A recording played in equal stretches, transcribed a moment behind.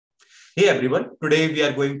Hey everyone, today we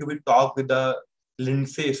are going to be talk with the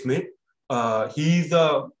Lindsay Smith. He's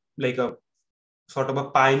a sort of a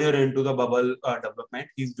pioneer into the bubble development.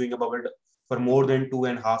 He's doing a bubble for more than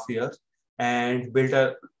 2.5 years and built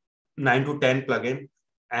a 9 to 10 plugin.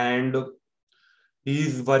 And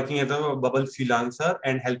he's working as a bubble freelancer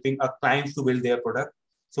and helping our clients to build their product.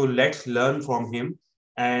 So let's learn from him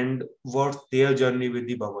and what's their journey with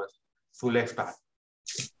the bubbles. So let's start.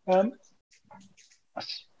 Um,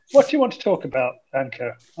 what do you want to talk about,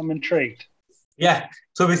 Anka? I'm intrigued. Yeah.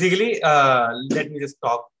 So basically, let me just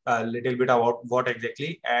talk a little bit about what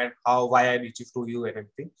exactly and why I reached to you and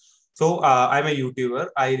everything. So I'm a YouTuber.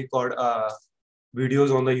 I record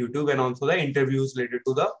videos on the YouTube and also the interviews related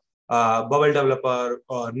to the bubble developer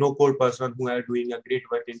or no code person who are doing a great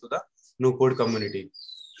work into the no code community.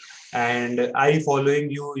 And I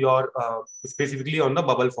following your specifically on the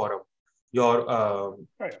bubble forum, your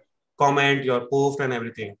comment, your post and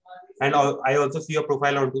everything. And I also see your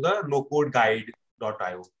profile onto the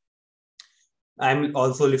NoCodeGuide.io. I'm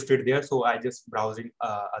also listed there, so I just browsing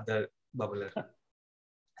other bubbler.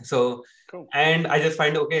 So, cool. And I just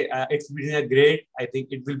find okay, it's been a great. I think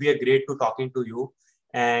it will be a great to talking to you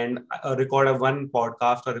and record a one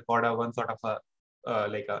podcast or record a one sort of a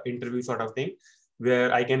like a interview sort of thing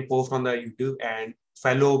where I can post on the YouTube and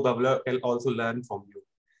fellow bubbler can also learn from you.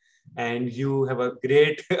 And you have a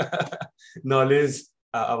great knowledge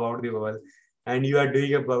about the bubble, and you are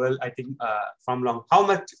doing a bubble. I think from how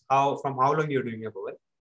long you're doing a bubble?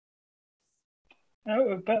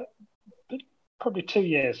 But probably 2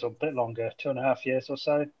 years or a bit longer, 2.5 years or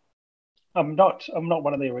so. I'm not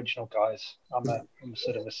one of the original guys. I'm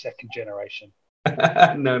sort of a second generation.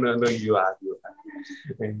 No, you are.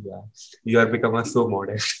 You are becoming so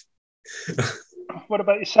modest. What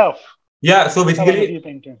about yourself? Yeah, so basically, how long have you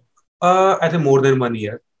been doing? I think more than 1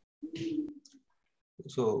 year.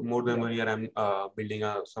 So more than 1 year, I'm building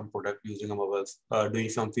some product using a bubbles, doing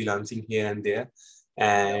some freelancing here and there,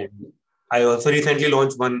 and I also recently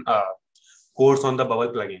launched one course on the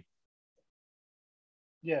bubble plugin.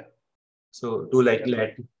 Yeah. So to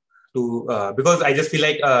because I just feel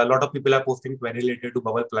like a lot of people are posting query related to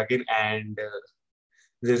bubble plugin, and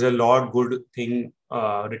there's a lot good thing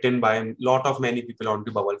written by a lot of many people on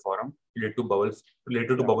the bubble forum related to bubble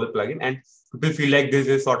plugin, and people feel like this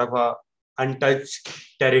is sort of a untouched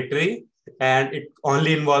territory and it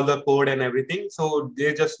only involves the code and everything, so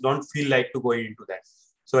they just don't feel like to go into that.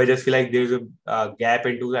 So I just feel like there's a gap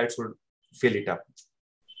into that, should fill it up.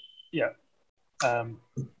 Yeah.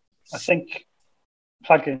 I think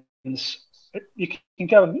plugins, you can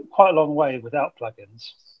go quite a long way without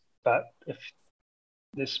plugins, but if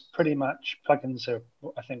there's pretty much plugins are,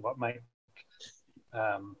 I think, what make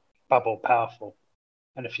bubble powerful.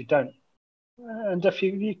 And if you don't, and if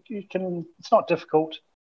you can, it's not difficult.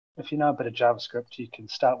 If you know a bit of JavaScript, you can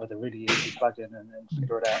start with a really easy plugin and then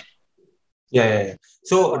figure it out. Yeah.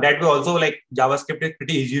 So that way also, like, JavaScript is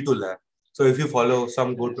pretty easy to learn. So if you follow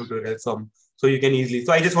some good tutorials, so you can easily.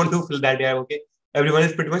 So I just want to fill that. Yeah, okay. Everyone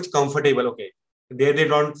is pretty much comfortable. Okay, they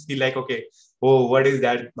don't feel like, okay, oh, what is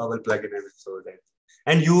that bubble plugin? And so that.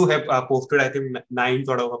 And you have posted, I think, 9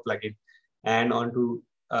 sort of a plugin, and onto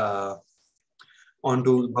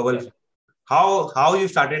bubble. Yeah. How you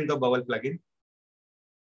started the bubble plugin?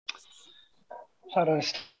 How do I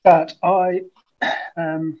start? I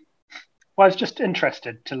was just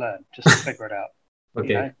interested to learn, just to figure it out. Okay.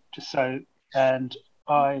 You know, just so, and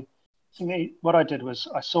I think what I did was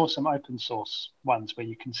I saw some open source ones where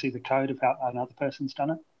you can see the code of how another person's done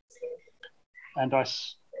it, and I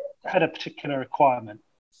had a particular requirement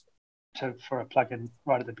for a plugin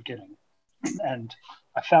right at the beginning, and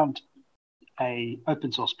I found a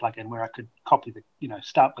open source plugin where I could copy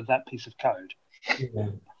start with that piece of code.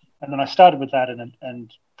 Yeah. And then I started with that,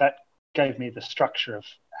 and that gave me the structure of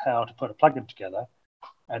how to put a plugin together.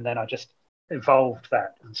 And then I just evolved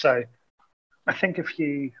that. And so I think if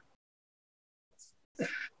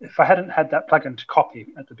I hadn't had that plugin to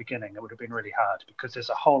copy at the beginning, it would have been really hard because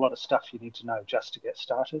there's a whole lot of stuff you need to know just to get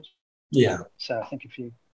started. Yeah. So I think if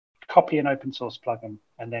you copy an open source plugin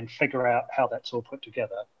and then figure out how that's all put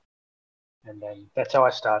together, and then that's how I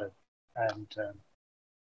started. And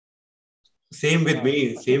Same with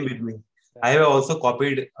me. I have also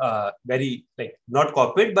copied not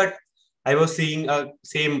copied, but I was seeing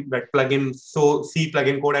same that plugin, so C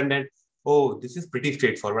plugin code, and then, oh, this is pretty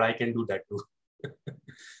straightforward. I can do that too.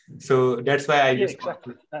 So that's why I just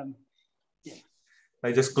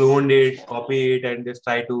I just cloned it, copy it, and just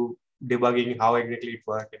try to debugging how exactly it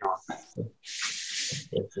works and all.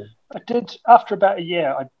 So, I did, after about a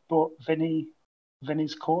year, I bought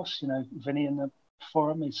Vinny's course. Vinny in the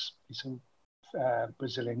forum, he's a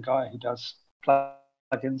Brazilian guy who does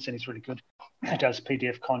plugins, and he's really good. He does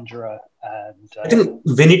PDF Conjurer and I think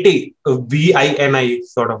Vinity, VINI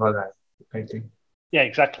sort of a guy, I think. yeah,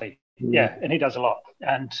 exactly. Yeah, and he does a lot.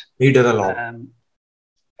 And he does a lot.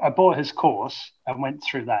 I bought his course and went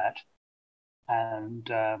through that, and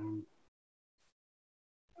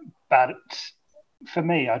but for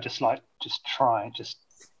me, I just try.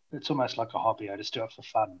 It's almost like a hobby. I just do it for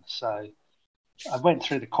fun. So I went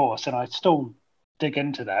through the course, and I still dig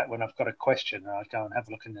into that when I've got a question. I go and have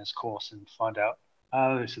a look in this course and find out.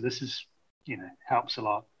 Oh, so this is helps a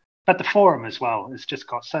lot. But the forum as well. It's just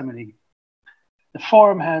got so many. The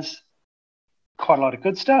forum has quite a lot of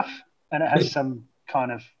good stuff, and it has some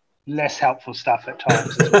kind of less helpful stuff at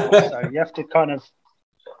times as well. So you have to kind of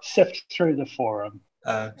sift through the forum.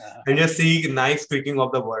 And just see nice tweaking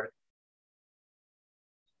of the word.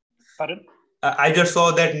 Pardon? I just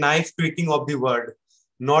saw that nice tweaking of the word,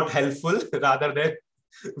 not helpful, rather than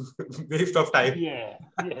waste of time.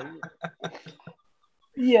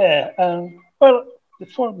 Yeah. Well, the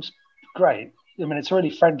forum's great. I mean, it's a really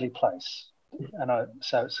friendly place, and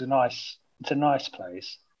so it's a nice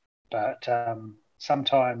place. But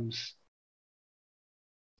sometimes,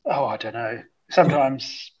 I don't know.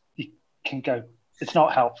 Sometimes you can go. It's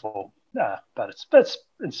not helpful. But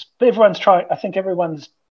it's everyone's trying. I think everyone's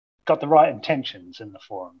got the right intentions in the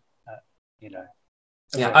forum.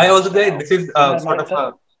 Yeah, I also say this is sort of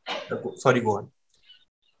a. Sorry, go on.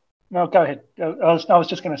 No, go ahead. I was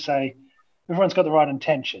just going to say, everyone's got the right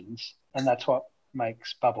intentions, and that's what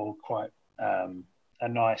makes Bubble quite a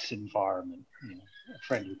nice environment, a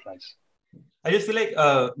friendly place. I just feel like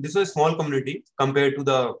this is a small community compared to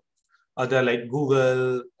the other like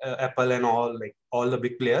Google, Apple, and all the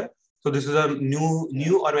big players. So this is a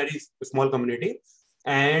new or very small community,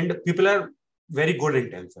 and people are very good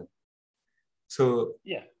intention. So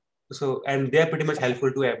and they are pretty much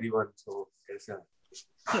helpful to everyone. So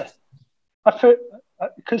I feel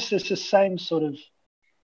because there's the same sort of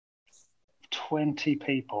 20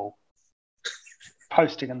 people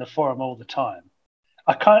posting in the forum all the time.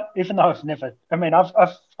 I can't, even though I've never. I mean, I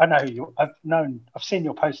know who you. I've seen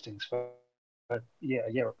your postings for a year,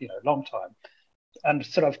 a long time, and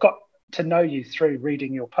sort of got to know you through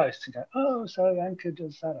reading your posts and go, oh, so Anchor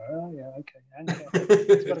does that. Oh, yeah, okay.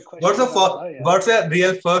 Anchor. What's a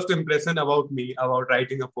real first impression about me about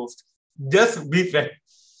writing a post? Just be frank.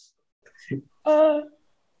 I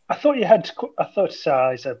thought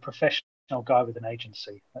he's a professional guy with an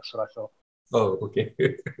agency. That's what I thought. Oh, okay.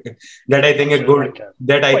 That I think is good.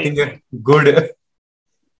 Good.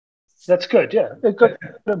 That's good. Yeah, a good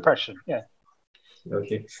impression. Yeah.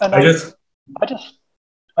 Okay. And I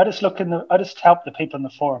just help the people in the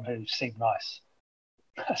forum who seem nice.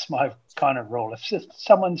 That's my kind of rule. If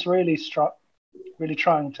someone's really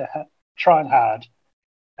trying hard,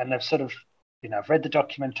 and they've sort of, I've read the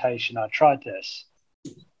documentation, I tried this,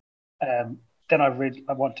 then I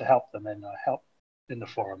want to help them, and I help in the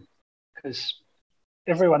forum because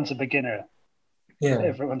everyone's a beginner. Yeah.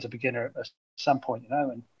 Everyone's a beginner at some point,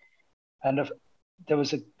 and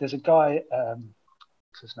there's a guy,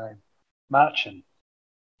 what's his name? Marchin.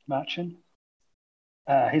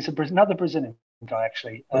 He's another Brazilian guy,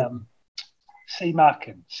 actually. C.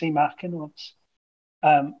 Markin.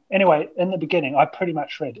 Anyway, in the beginning, I pretty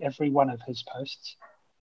much read every one of his posts,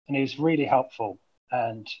 and he was really helpful.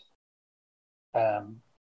 And and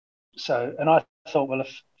I thought, well,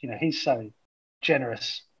 if he's so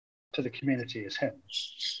generous to the community as him,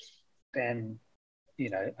 then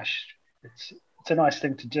it's a nice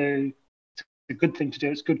thing to do. It's a good thing to do.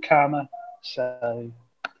 It's good karma. So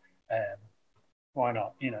why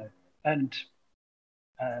not? And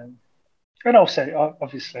also,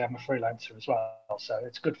 obviously, I'm a freelancer as well, so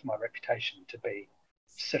it's good for my reputation to be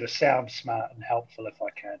sort of sound smart and helpful if I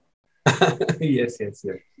can. Yes.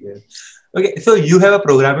 Okay, so you have a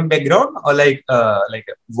programming background, or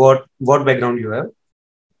what background you have?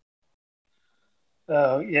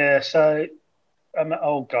 Oh yeah, so I'm an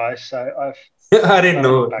old guy, so I've. I didn't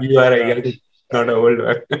know you are a young, not an old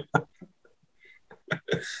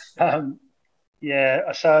one.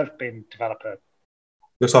 Yeah, so I've been developer.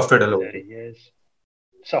 The software developer. 30 years.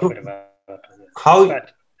 Software developer. Yeah. How?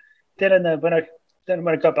 But then when I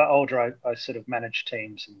got a bit older, I sort of managed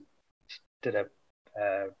teams and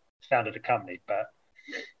founded a company. But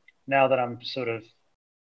now that I'm sort of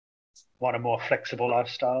want a more flexible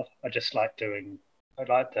lifestyle, I just like doing. I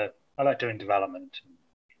like doing development, and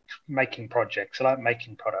making projects. I like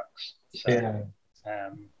making products. So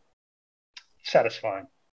satisfying.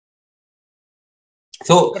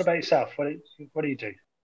 So what about yourself? What do you do?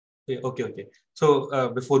 Okay. So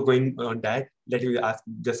before going on that, let me ask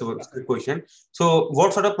just a quick question. So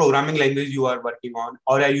what sort of programming language you are working on,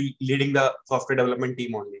 or are you leading the software development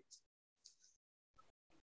team only?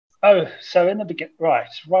 Oh, so in the beginning, right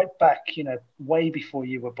back, way before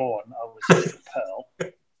you were born, I was using Perl.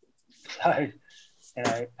 So,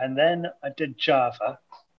 and then I did Java,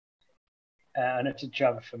 and I did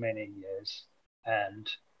Java for many years, and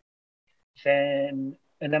then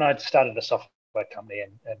I'd started a software company,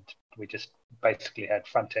 and we just basically had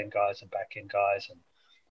front end guys and back end guys and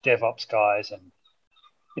DevOps guys, and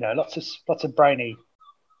lots of brainy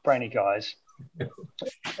guys,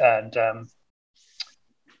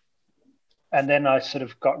 and then I sort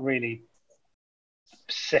of got really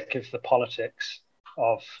sick of the politics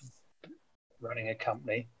of running a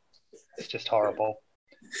company. It's just horrible.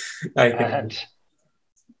 And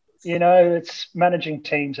it's managing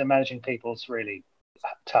teams and managing people is really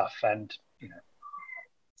tough. And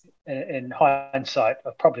in hindsight, I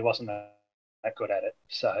probably wasn't that good at it.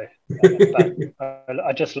 So, but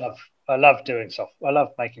I love doing software. I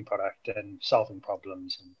love making product and solving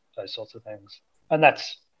problems and those sorts of things. And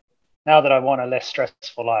that's now that I want a less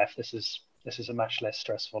stressful life. This is a much less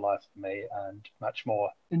stressful life for me and much more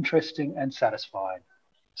interesting and satisfying.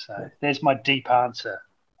 So there's my deep answer.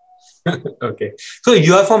 Okay. So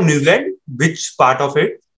you are from New Zealand. Which part of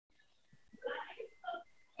it?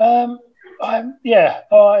 I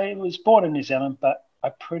was born in New Zealand, but I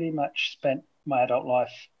pretty much spent my adult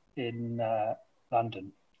life in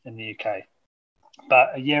London, in the UK.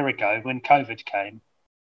 But a year ago, when COVID came,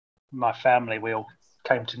 my family, we all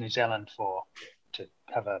came to New Zealand to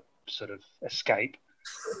have a sort of escape.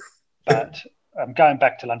 But I'm going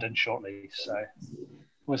back to London shortly, so it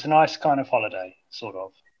was a nice kind of holiday, sort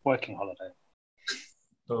of working holiday.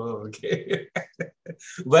 Oh, okay.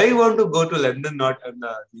 Why you want to go to London, not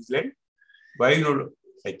New Zealand? Why you not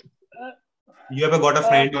like? You have got a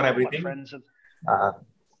friend or everything?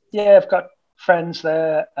 Yeah, I've got friends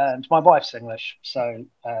there, and my wife's English, so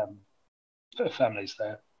family's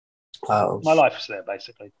there. My life's there,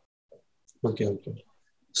 basically. Okay.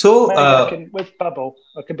 So with Bubble,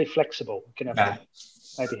 I can be flexible. I can have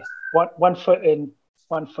maybe one foot in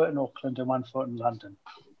Auckland and 1 foot in London.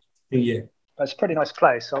 Yeah, but it's a pretty nice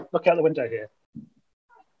place. So look out the window here.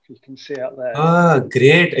 You can see out there.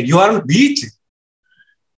 Great! You are on beach.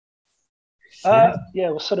 Yeah,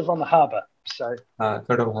 we're sort of on the harbour, so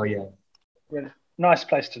sort of how nice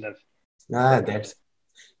place to live. That's.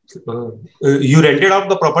 You rented out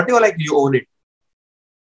the property or like you own it?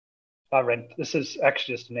 I rent. This is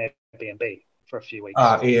actually just an Airbnb for a few weeks.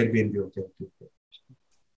 Airbnb. Okay.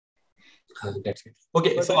 That's it.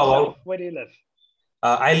 Okay, where do you live?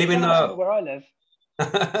 I live in where I live.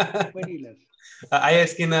 Where do you live? I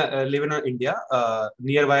live in India,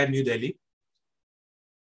 nearby New Delhi.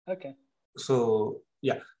 Okay. So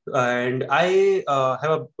yeah, and I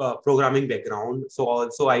have a programming background. So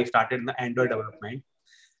also I started in the Android development,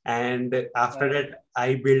 and after that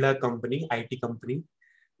I built a company, IT company.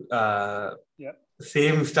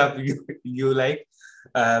 Same stuff you like,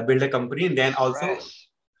 build a company, and then also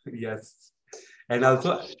yes, and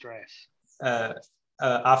also stress.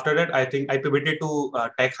 After that, I think I pivoted to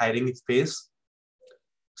tech hiring space.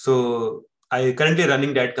 So I currently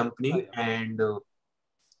running that company, and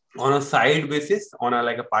on a side basis, on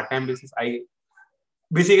a part-time basis, I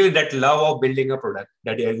basically that love of building a product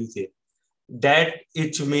that, as you say, that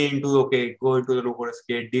itch me into go into the NoCode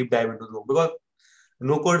scale, deep dive into the because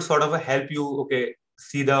NoCode sort of help you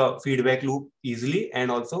see the feedback loop easily and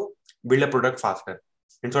also build a product faster.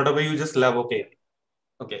 And sort of you just love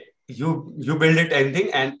you build it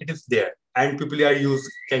anything and it is there and people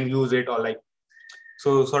can use it or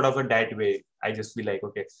so sort of a that way. I just feel like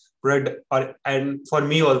and for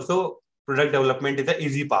me also product development is the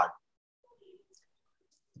easy part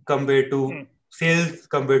compared to sales,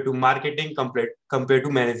 compared to marketing, compared to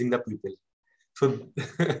managing the people. So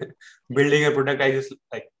building a product, I just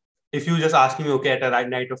if you just ask me at a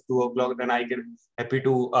night of 2 o'clock, then I can happy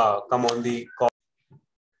to come on the call.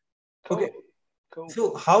 Cool. Cool.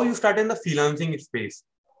 So how you start in the freelancing space?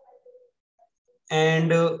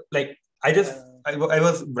 And I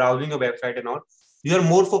was browsing a website and all. You are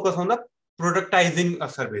more focused on the productizing a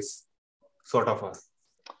service, sort of.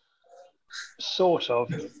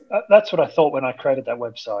 That's what I thought when I created that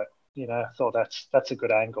website. I thought that's a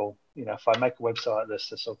good angle. If I make a website like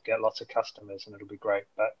this will get lots of customers and it'll be great.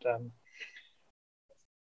 But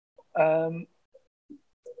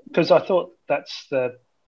because I thought that's the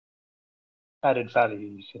added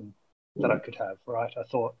value that I could have, right? I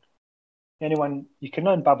thought you can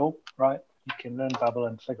learn Bubble, right? You can learn Bubble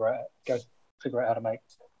and figure out how to make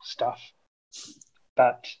stuff.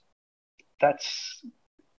 But that's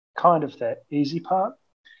kind of the easy part.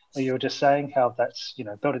 You were just saying how that's,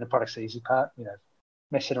 building the product's the easy part.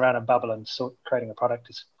 Messing around in Bubble and creating a product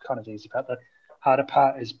is kind of the easy part. The harder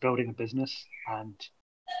part is building a business, and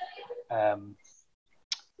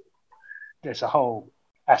there's a whole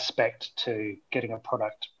aspect to getting a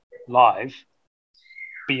product live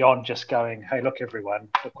beyond just going, hey, look, everyone,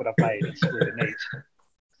 look what I've made. It's really neat.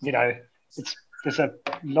 There's a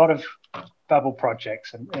lot of Bubble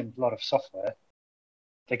projects and a lot of software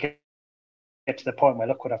that get to the point where,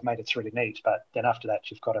 look what I've made, it's really neat. But then after that,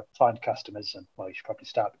 you've got to find customers, and you should probably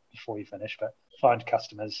start before you finish, but find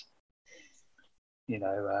customers,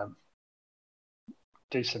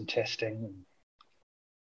 do some testing and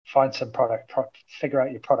find some figure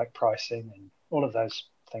out your product pricing and all of those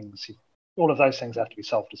things. All of those things have to be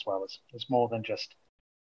solved as well. It's more than just,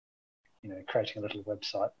 creating a little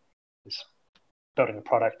website. It's building a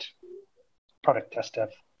product. Product has to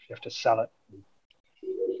you have to sell it.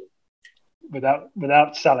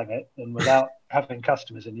 Without selling it and without having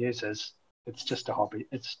customers and users, it's just a hobby.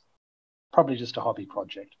 It's probably just a hobby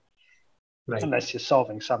project, right, unless you're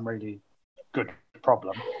solving some really good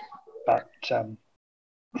problem. But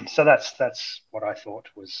so that's what I thought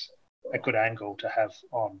was a good angle to have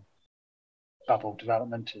on Bubble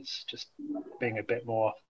development, is just being a bit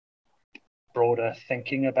more broader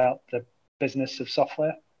thinking about the business of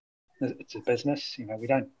software. It's a business, you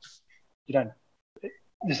don't.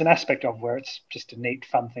 There's an aspect of where it's just a neat,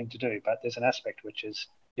 fun thing to do, but there's an aspect which is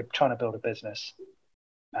you're trying to build a business,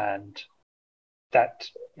 and that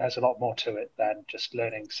has a lot more to it than just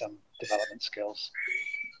learning some development skills.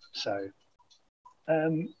 So,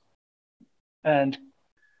 and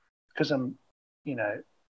because I've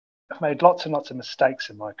made lots and lots of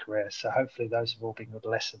mistakes in my career, so hopefully those have all been good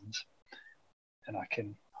lessons, and I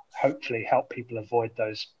can hopefully help people avoid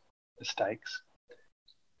those mistakes.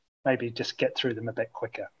 Maybe just get through them a bit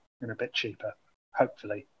quicker and a bit cheaper.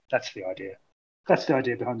 Hopefully, that's the idea. That's the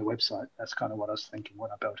idea behind the website. That's kind of what I was thinking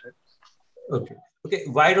when I built it. Okay.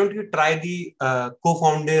 Why don't you try the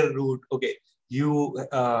co-founder route? Okay, you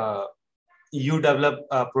develop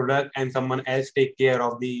a product and someone else take care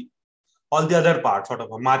of all the other parts, sort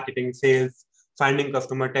of marketing, sales, finding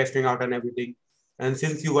customer, testing out, and everything. And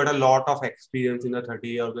since you got a lot of experience in the 30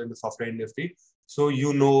 years in the software industry, so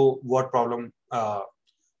you know what problem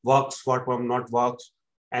works, what problem not works.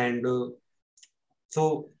 And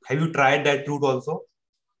so have you tried that route also?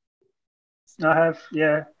 I have,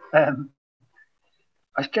 yeah.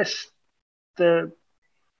 I guess so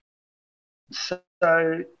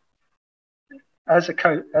as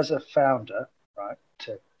a founder, right,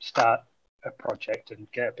 to start a project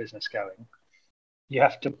and get a business going, you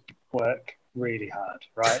have to work really hard,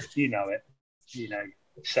 right? You know it.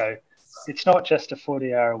 So it's not just a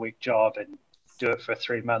 40-hour-a-week job and do it for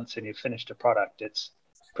 3 months and you've finished a product. It's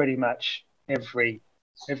pretty much every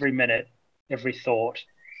minute, every thought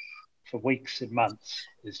for weeks and months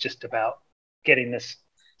is just about getting this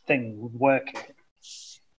thing working.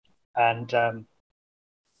 And so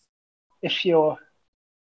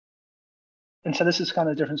this is kind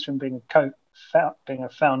of the difference from being a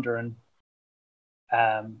founder, and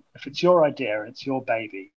if it's your idea and it's your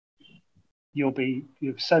baby, you're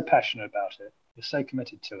so passionate about it, you're so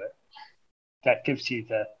committed to it, that gives you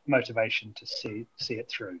the motivation to see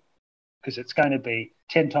it through, because it's going to be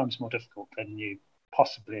 10 times more difficult than you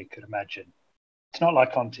possibly could imagine. It's not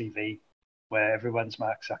like on TV where everyone's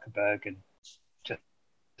Mark Zuckerberg and just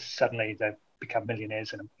suddenly they've become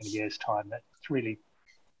millionaires in a year's time. That's really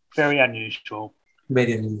very unusual.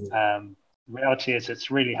 Very unusual. Reality is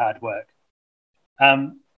it's really hard work.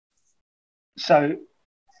 So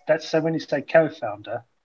when you say co-founder,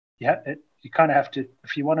 you kind of have to,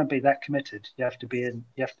 if you want to be that committed,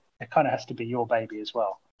 it kind of has to be your baby as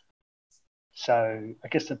well. So I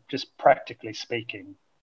guess just practically speaking,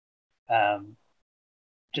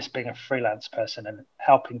 just being a freelance person and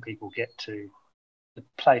helping people get to the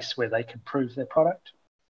place where they can prove their product.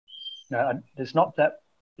 There's not that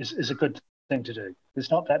is a good thing to do. There's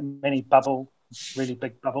not that many really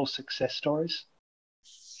big Bubble success stories.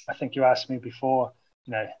 I think you asked me before,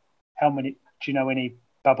 how many, do you know any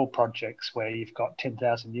Bubble projects where you've got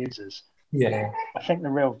 10,000 users? Yeah. I think the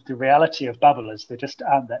reality of Bubble is there just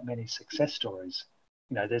aren't that many success stories.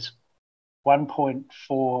 There's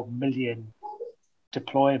 1.4 million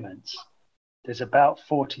deployments. There's about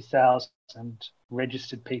 40,000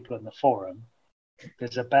 registered people in the forum.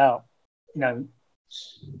 There's about, I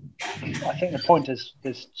think the point is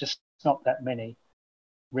there's just not that many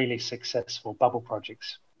really successful Bubble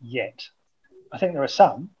projects yet. I think there are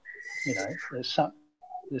some, there's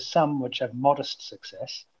some which have modest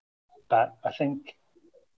success, but I think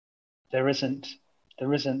there isn't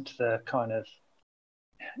the kind of,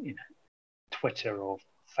 you know, Twitter or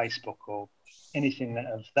Facebook or anything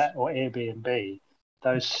of that, or Airbnb,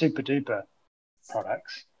 those super duper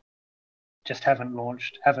products just haven't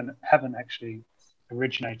launched, haven't actually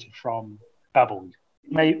originated from bubble.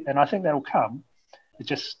 And I think that'll come. It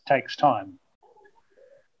just takes time.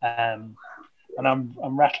 And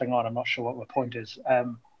I'm rattling on. I'm not sure what the point is.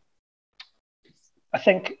 I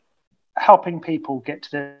think helping people get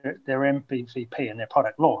to their MVP and their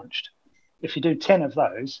product launched, if you do 10 of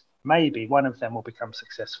those, maybe one of them will become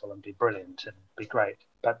successful and be brilliant and be great.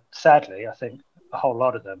 But sadly, I think a whole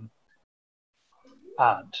lot of them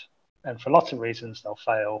aren't. And for lots of reasons, they'll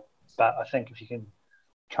fail. But I think if you can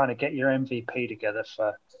kind of get your MVP together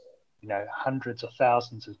for, you know, hundreds or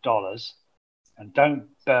thousands of dollars, and don't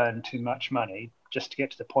burn too much money just to get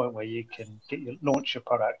to the point where you can launch your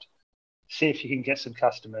product, see if you can get some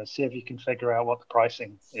customers, see if you can figure out what the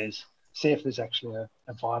pricing is, see if there's actually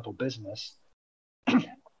a viable business.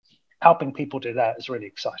 Helping people do that is really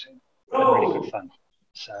exciting and really good fun.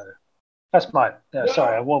 So that's my,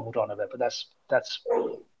 sorry, I wobbled on a bit, but that's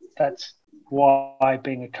why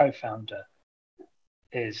being a co-founder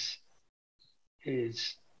is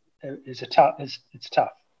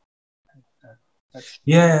tough.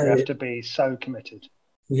 You have to be so committed.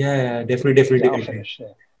 Yeah, definitely. I'll finish.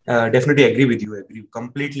 Yeah. Definitely agree with you.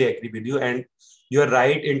 Completely agree with you. And you're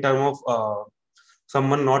right in terms of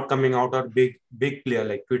someone not coming out or big player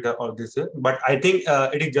like Twitter or this. But I think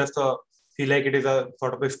it is just feel like it is a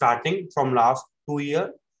sort of a starting from last 2 years.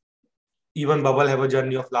 Even Bubble have a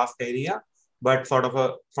journey of last 10 years, but sort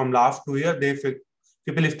of from last 2 years,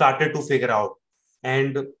 people started to figure out.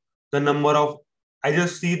 And the number of, I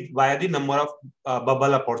just see via the number of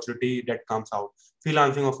Bubble opportunity that comes out,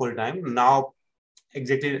 freelancing or full time. Now,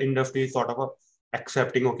 exactly, the industry is sort of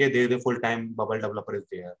accepting, okay, there is a full time Bubble developer is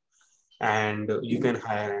there, and you can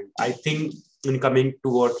hire. And I think in coming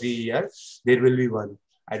 2 or 3 years, there will be one.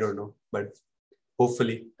 I don't know, but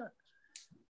hopefully.